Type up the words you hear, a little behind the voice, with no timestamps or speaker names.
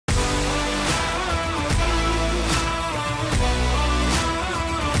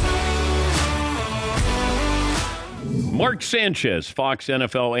Mark Sanchez, Fox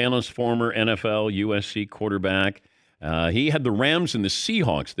NFL analyst, former NFL USC quarterback. He had the Rams and the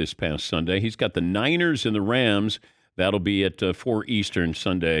Seahawks this past Sunday. He's got the Niners and the Rams. That'll be at 4 Eastern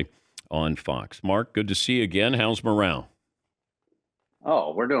Sunday on Fox. Mark, good to see you again. How's morale?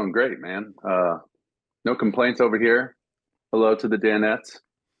 Oh, we're doing great, man. No complaints over here. Hello to the Danettes.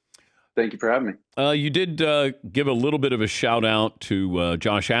 Thank you for having me. You did give a little bit of a shout out to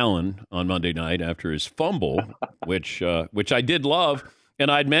Josh Allen on Monday night after his fumble, which I did love.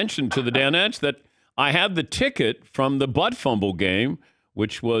 And I'd mentioned to the Danettes that I had the ticket from the butt fumble game,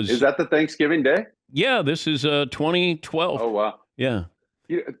 which was... Is that the Thanksgiving Day? Yeah, this is 2012. Oh, wow. Yeah.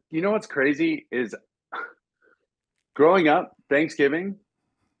 You know what's crazy is growing up, Thanksgiving,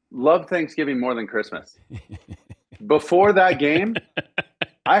 loved Thanksgiving more than Christmas. Before that game,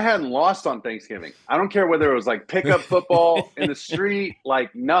 I hadn't lost on Thanksgiving. I don't care whether it was like pickup football in the street,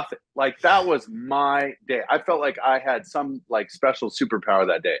 like nothing. Like that was my day. I felt like I had some like special superpower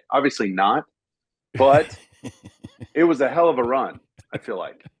that day. Obviously not, but it was a hell of a run, I feel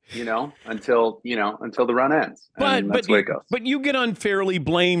like, until the run ends. And that's the way it goes. But you get unfairly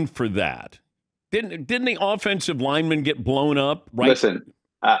blamed for that. Didn't the offensive lineman get blown up? Right? Listen,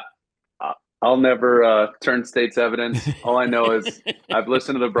 I'll never turn state's evidence. All I know is I've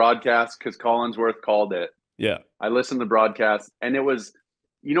listened to the broadcast because Collinsworth called it. Yeah. I listened to the broadcast, and it was,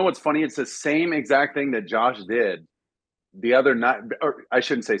 what's funny? It's the same exact thing that Josh did the other night. Or I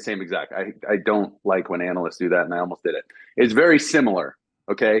shouldn't say same exact. I don't like when analysts do that, and I almost did it. It's very similar,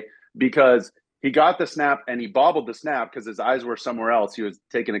 okay? Because he got the snap, and he bobbled the snap because his eyes were somewhere else. He was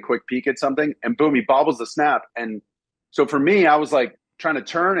taking a quick peek at something, and boom, he bobbles the snap. And so for me, I was like, trying to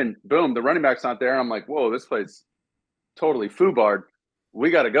turn, and boom, the running back's not there. And I'm like, whoa, this play's totally foobarred. We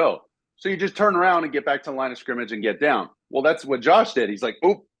got to go. So you just turn around and get back to the line of scrimmage and get down. Well, that's what Josh did. He's like,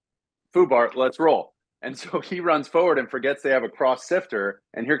 oop, foobar, let's roll. And so he runs forward and forgets they have a cross sifter.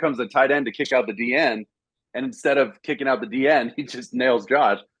 And here comes the tight end to kick out the DN. And instead of kicking out the DN, he just nails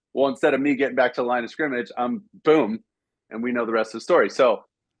Josh. Well, instead of me getting back to the line of scrimmage, I'm boom. And we know the rest of the story. So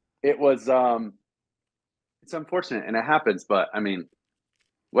it was, it's unfortunate and it happens, but I mean,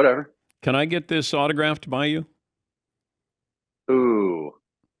 whatever. Can I get this autographed by you? Ooh.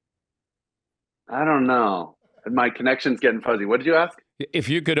 I don't know. My connection's getting fuzzy. What did you ask? If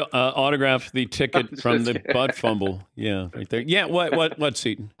you could autograph the ticket from the butt fumble. Yeah, right there. Yeah, what,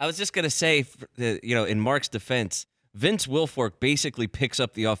 Seton? I was just going to say, in Mark's defense, Vince Wilfork basically picks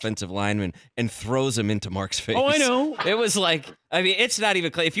up the offensive lineman and throws him into Mark's face. Oh, I know. It was like, it's not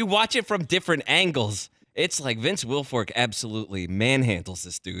even clear. If you watch it from different angles, it's like Vince Wilfork absolutely manhandles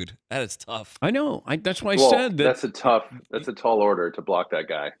this dude. That is tough. I know. That's why I said that. That's a tall order to block that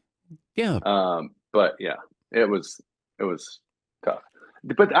guy. Yeah. But yeah, it was tough.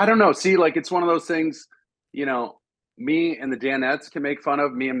 But I don't know. See, like it's one of those things, me and the Danettes can make fun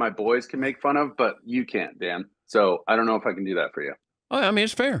of, me and my boys can make fun of, but you can't, Dan. So I don't know if I can do that for you. Oh, I mean,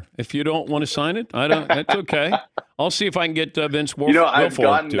 it's fair. If you don't want to sign it, that's okay. I'll see if I can get Vince Wilfork. I've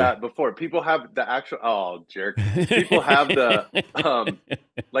gotten that before. People have the actual, jerk. People have the,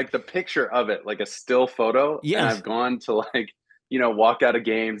 like the picture of it, like a still photo. Yes. And I've gone to walk out of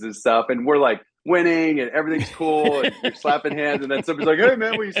games and stuff. And we're like winning and everything's cool. And you're slapping hands. And then somebody's like, hey,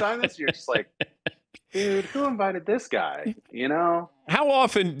 man, will you sign this? And you're just like, dude, who invited this guy? How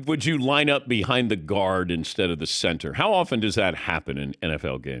often would you line up behind the guard instead of the center? How often does that happen in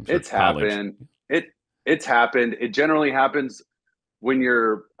NFL games? It's happened. It's happened. It generally happens when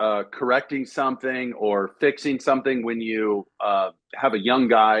you're correcting something or fixing something, when you have a young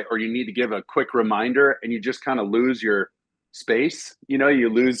guy or you need to give a quick reminder and you just kind of lose your space. You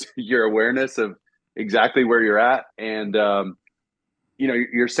lose your awareness of exactly where you're at. And,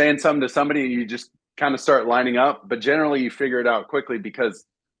 you're saying something to somebody and you just kind of start lining up, but generally you figure it out quickly because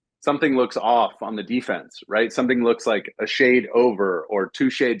something looks off on the defense, right? Something looks like a shade over or two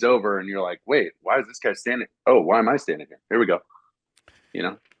shades over. And you're like, wait, why is this guy standing? Oh, why am I standing here? Here we go.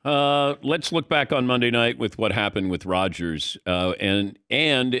 Let's look back on Monday night with what happened with Rodgers and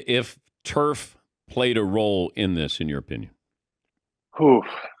if turf played a role in this, in your opinion. Whew.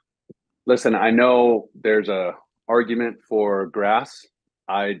 Listen, I know there's a argument for grass.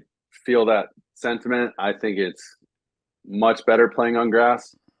 I feel that sentiment. I think it's much better playing on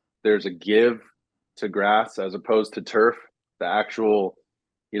grass. There's a give to grass as opposed to turf. The actual,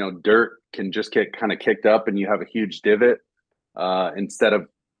 dirt can just get kind of kicked up and you have a huge divot instead of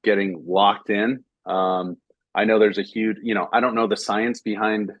getting locked in. I know there's a huge, I don't know the science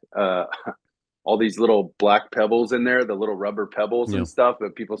behind all these little black pebbles in there, the little rubber pebbles and stuff,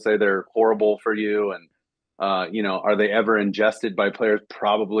 but people say they're horrible for you. And are they ever ingested by players?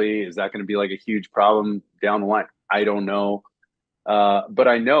 Probably. Is that going to be like a huge problem down the line? I don't know. But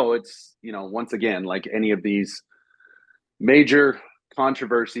I know it's, once again, like any of these major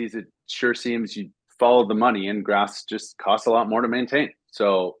controversies, it sure seems you follow the money, and grass just costs a lot more to maintain.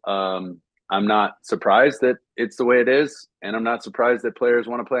 So I'm not surprised that it's the way it is, and I'm not surprised that players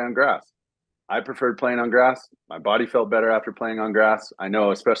want to play on grass. I preferred playing on grass. My body felt better after playing on grass. I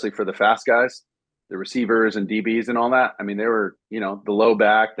know, especially for the fast guys, the receivers and DBs and all that. I mean, they were, the low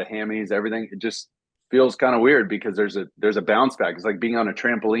back, the hammies, everything. It just feels kind of weird because there's a bounce back. It's like being on a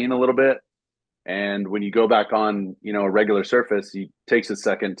trampoline a little bit. And when you go back on, a regular surface, it takes a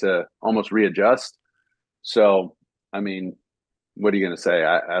second to almost readjust. So, I mean, what are you going to say?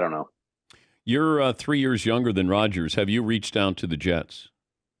 I don't know. You're 3 years younger than Rodgers. Have you reached out to the Jets?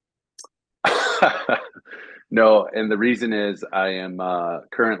 No, and the reason is I am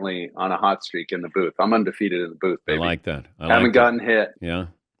currently on a hot streak in the booth. I'm undefeated in the booth, baby. I like that. Haven't gotten hit. Yeah.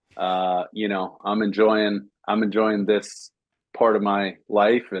 I'm enjoying this part of my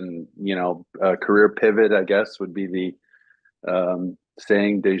life, and a career pivot, I guess, would be the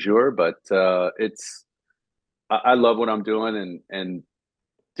saying du jour. But I love what I'm doing, and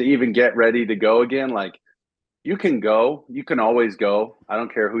to even get ready to go again, like you can always go. I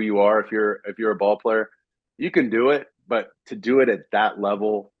don't care who you are. If you're a ball player, you can do it, but to do it at that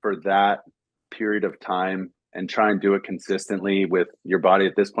level for that period of time and try and do it consistently with your body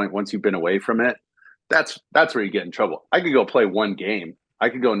at this point, once you've been away from it, that's where you get in trouble. I could go play one game. I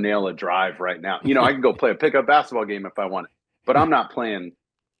could go nail a drive right now. I could go play a pickup basketball game if I wanted, but I'm not playing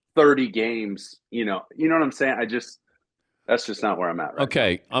 30 games. You know what I'm saying? That's just not where I'm at right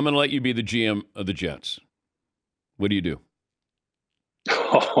Okay, now. I'm going to let you be the GM of the Jets. What do you do?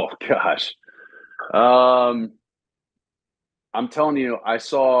 Oh gosh. I'm telling you, I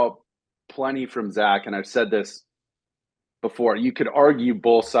saw plenty from Zach, and I've said this before. You could argue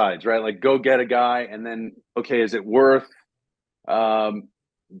both sides, right? Like, go get a guy, and then, okay, is it worth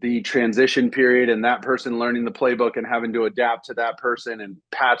the transition period and that person learning the playbook and having to adapt to that person and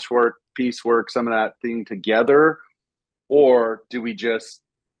patchwork, piecework, some of that thing together? Or do we just,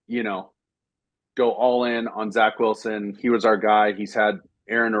 go all in on Zach Wilson? He was our guy. He's had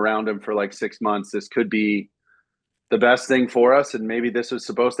Aaron around him for like 6 months. This could be the best thing for us, and maybe this was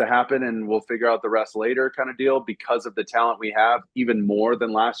supposed to happen and we'll figure out the rest later kind of deal because of the talent we have, even more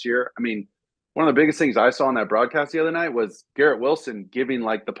than last year. I mean, one of the biggest things I saw on that broadcast the other night was Garrett Wilson giving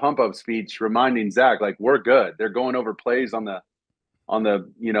like the pump up speech, reminding Zach, like, we're good. They're going over plays on the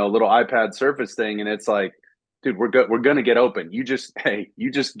little iPad Surface thing, and it's like, dude, we're good. We're going to get open. You just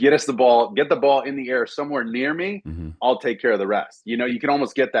get us the ball, get the ball in the air somewhere near me. Mm-hmm. I'll take care of the rest. You can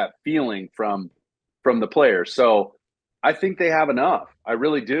almost get that feeling from the players. So I think they have enough. I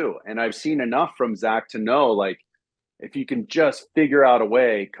really do. And I've seen enough from Zach to know, like, if you can just figure out a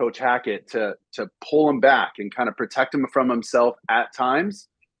way, Coach Hackett, to pull him back and kind of protect him from himself at times,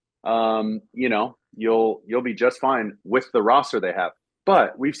 you'll be just fine with the roster they have.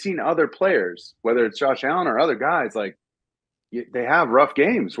 But we've seen other players, whether it's Josh Allen or other guys, like they have rough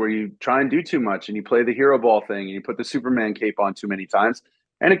games where you try and do too much and you play the hero ball thing and you put the Superman cape on too many times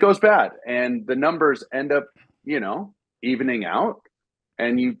and it goes bad. And the numbers end up, evening out,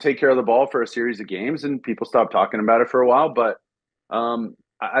 and you take care of the ball for a series of games and people stop talking about it for a while. But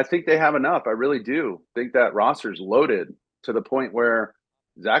I think they have enough. I really do think that roster's loaded to the point where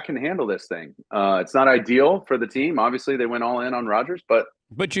Zach can handle this thing. It's not ideal for the team. Obviously, they went all in on Rodgers, but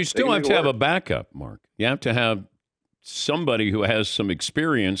you still have to have a backup, Mark. You have to have somebody who has some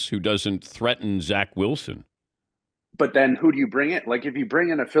experience who doesn't threaten Zach Wilson. But then who do you bring in? Like, if you bring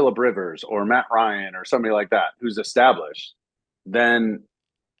in a Phillip Rivers or Matt Ryan or somebody like that who's established, then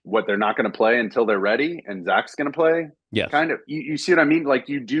what, they're not going to play until they're ready and Zach's going to play? Yes. Kind of. You see what I mean? Like,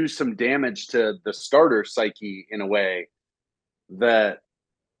 you do some damage to the starter psyche in a way that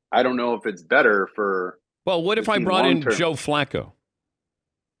I don't know if it's better for. Well, what if I brought in Joe Flacco?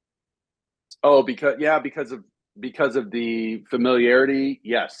 Oh, because of the familiarity.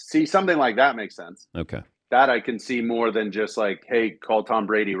 Yes. See, something like that makes sense. Okay. That I can see more than just like, hey, call Tom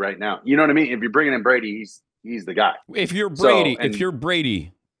Brady right now. You know what I mean? If you're bringing in Brady, he's the guy. If you're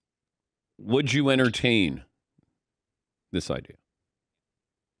Brady, would you entertain this idea?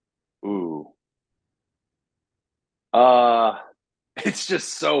 Ooh. It's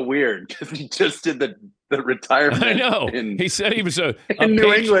just so weird because he just did the retirement. I know. He said he was a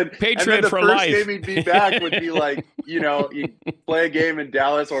New England Patriot for life. The first game he'd be back would be like, you play a game in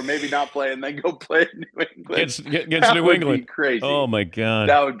Dallas or maybe not play and then go play in New England. Against New England. Be crazy. Oh, my God.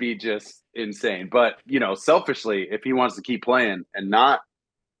 That would be just insane. But, selfishly, if he wants to keep playing and not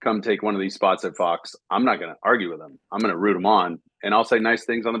come take one of these spots at Fox, I'm not going to argue with him. I'm going to root him on, and I'll say nice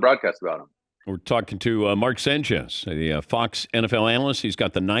things on the broadcast about him. We're talking to Mark Sanchez, the Fox NFL analyst. He's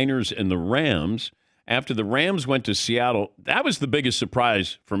got the Niners and the Rams. After the Rams went to Seattle, that was the biggest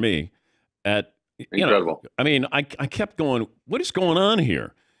surprise for me. Incredible. I kept going, what is going on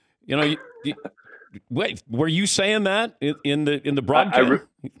here? Wait, were you saying that in the broadcast?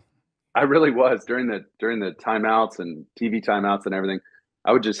 I really was during the timeouts and TV timeouts and everything.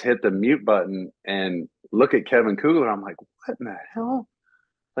 I would just hit the mute button and look at Kevin Kugler. I'm like, what in the hell?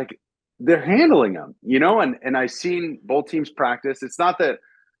 Like, they're handling them, and I've seen both teams practice. It's not that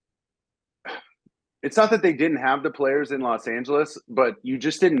they didn't have the players in Los Angeles, but you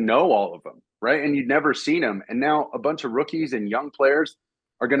just didn't know all of them, right? And you'd never seen them. And now a bunch of rookies and young players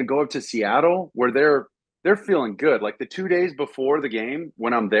are going to go up to Seattle where they're feeling good. Like the 2 days before the game,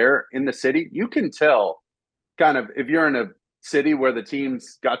 when I'm there in the city, you can tell kind of if you're in a city where the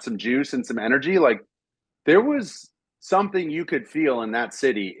team's got some juice and some energy, like there was something you could feel in that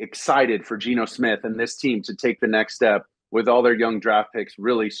city excited for Geno Smith and this team to take the next step with all their young draft picks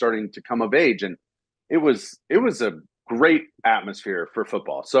really starting to come of age. And it was a great atmosphere for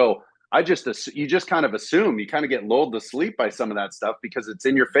football. So you just kind of assume, you kind of get lulled to sleep by some of that stuff because it's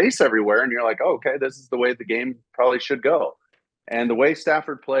in your face everywhere. And you're like, oh, okay, this is the way the game probably should go. And the way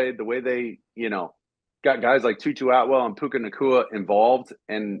Stafford played, the way they, got guys like Tutu Atwell and Puka Nacua involved.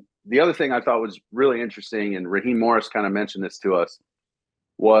 And the other thing I thought was really interesting, and Raheem Morris kind of mentioned this to us,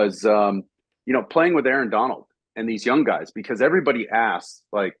 was, playing with Aaron Donald and these young guys, because everybody asks,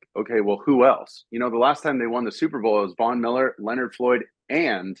 like, okay, well, who else? The last time they won the Super Bowl, it was Von Miller, Leonard Floyd,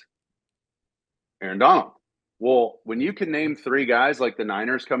 and Aaron Donald. Well, when you can name three guys like the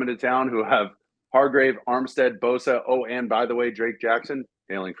Niners coming to town who have Hargrave, Armstead, Bosa, and by the way, Drake Jackson,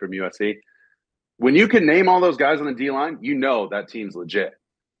 hailing from USC. When you can name all those guys on the D-line, that team's legit.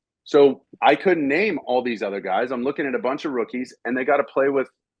 So I couldn't name all these other guys. I'm looking at a bunch of rookies, and they got to play with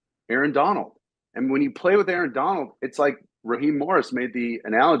Aaron Donald. And when you play with Aaron Donald, it's like Raheem Morris made the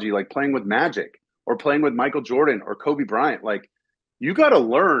analogy, like playing with Magic or playing with Michael Jordan or Kobe Bryant. Like, you got to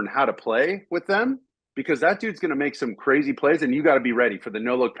learn how to play with them because that dude's going to make some crazy plays, and you got to be ready for the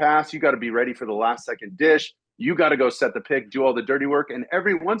no-look pass. You got to be ready for the last-second dish. You got to go set the pick, do all the dirty work, and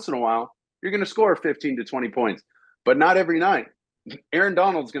every once in a while, you're going to score 15 to 20 points, but not every night. Aaron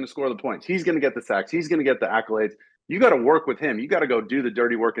Donald's going to score the points. He's going to get the sacks. He's going to get the accolades. You got to work with him. You got to go do the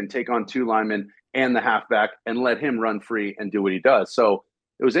dirty work and take on two linemen and the halfback and let him run free and do what he does. So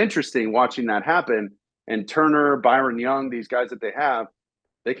it was interesting watching that happen. And Turner, Byron Young, these guys that they have,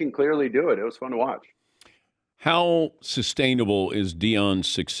 they can clearly do it. It was fun to watch. How sustainable is Deion's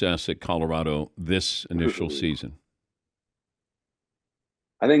success at Colorado this initial season?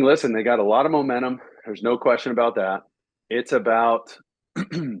 I think, listen, they got a lot of momentum. There's no question about that. It's about,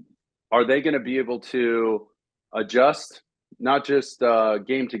 are they going to be able to adjust, not just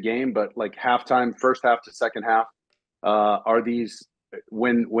game to game, but like halftime, first half to second half? Are these,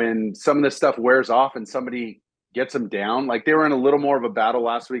 when some of this stuff wears off and somebody gets them down, like they were in a little more of a battle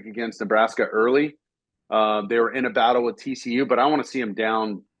last week against Nebraska early. They were in a battle with TCU, but I want to see them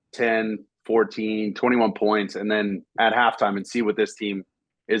down 10, 14, 21 points, and then at halftime and see what this team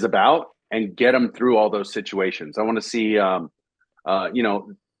is about and get them through all those situations. I want to see,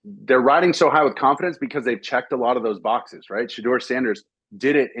 they're riding so high with confidence because they've checked a lot of those boxes, right? Shedeur Sanders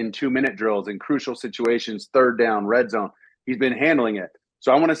did it in 2-minute drills in crucial situations, third down, red zone. He's been handling it.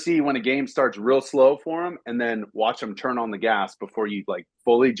 So I want to see when a game starts real slow for him and then watch him turn on the gas before you like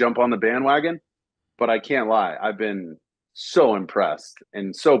fully jump on the bandwagon. But I can't lie. I've been so impressed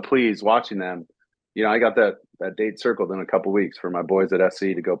and so pleased watching them. I got that date circled in a couple weeks for my boys at SC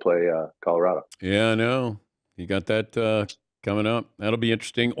to go play Colorado. Yeah, I know. You got that coming up. That'll be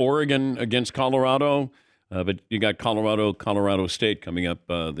interesting. Oregon against Colorado, but you got Colorado State coming up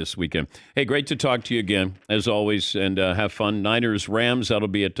this weekend. Hey, great to talk to you again, as always, and have fun. Niners, Rams, that'll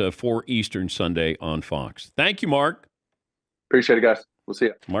be at 4 Eastern Sunday on Fox. Thank you, Mark. Appreciate it, guys. We'll see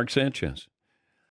you. Mark Sanchez.